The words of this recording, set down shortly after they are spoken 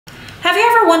Have you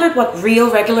ever wondered what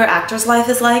real regular actors' life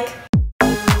is like?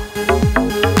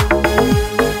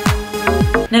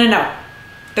 No.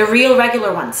 The real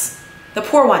regular ones. The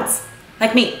poor ones.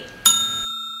 Like me.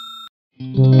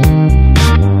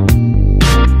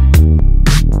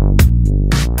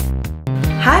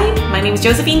 Hi, my name is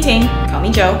Josephine Ting, call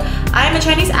me Jo. I am a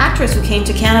Chinese actress who came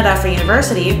to Canada for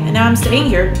university, and now I'm staying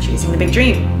here, chasing the big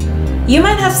dream. You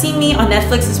might have seen me on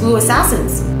Netflix's Wu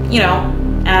Assassins. You know,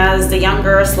 as the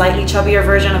younger, slightly chubbier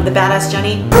version of the badass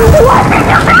Jenny.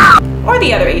 Or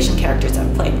the other Asian characters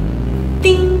I've played.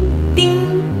 Ding,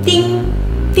 ding,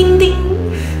 ding, ding,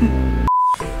 ding.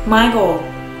 My goal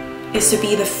is to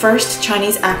be the first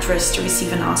Chinese actress to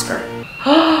receive an Oscar.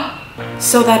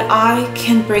 So that I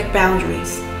can break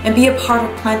boundaries and be a part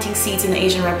of planting seeds in the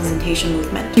Asian representation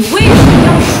movement.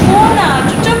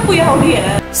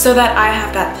 So that I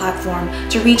have that platform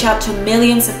to reach out to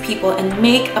millions of people and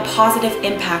make a positive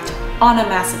impact on a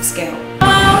massive scale.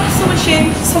 So much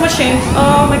shame, so much shame.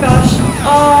 Oh my gosh.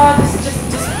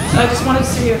 I just wanted to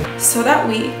see you. So that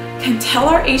we can tell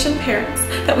our Asian parents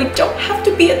that we don't have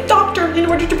to be a doctor in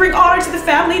order to bring honor to the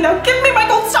family. Now give me my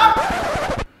gold star!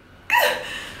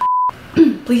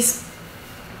 Please.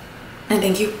 And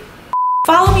thank you.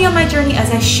 Follow me on my journey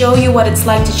as I show you what it's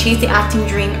like to chase the acting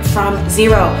dream from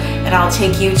zero. And I'll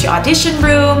take you to audition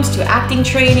rooms, to acting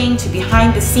training, to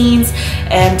behind the scenes,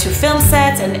 and to film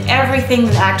sets, and everything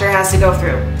an actor has to go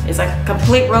through. It's like a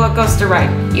complete roller coaster ride.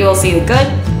 You will see the good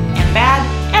and bad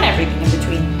and everything in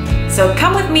between. So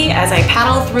come with me as I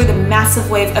paddle through the massive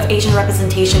wave of Asian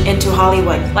representation into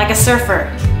Hollywood, like a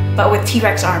surfer, but with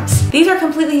T-Rex arms. These are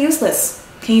completely useless.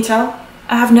 Can you tell?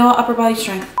 I have no upper body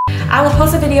strength. I will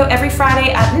post a video every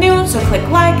Friday at noon, so click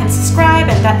like and subscribe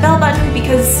and that bell button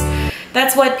because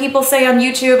that's what people say on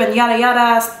YouTube and yada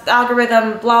yada,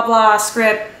 algorithm, blah blah,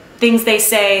 script, things they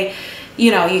say.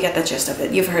 You know, you get the gist of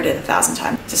it. You've heard it 1,000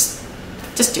 times.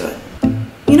 Just do it.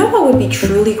 You know what would be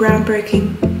truly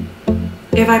groundbreaking?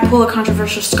 If I pull a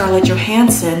controversial Scarlett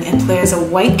Johansson and play as a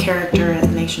white character as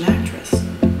an Asian actress.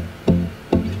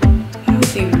 That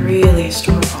would be really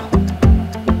historical.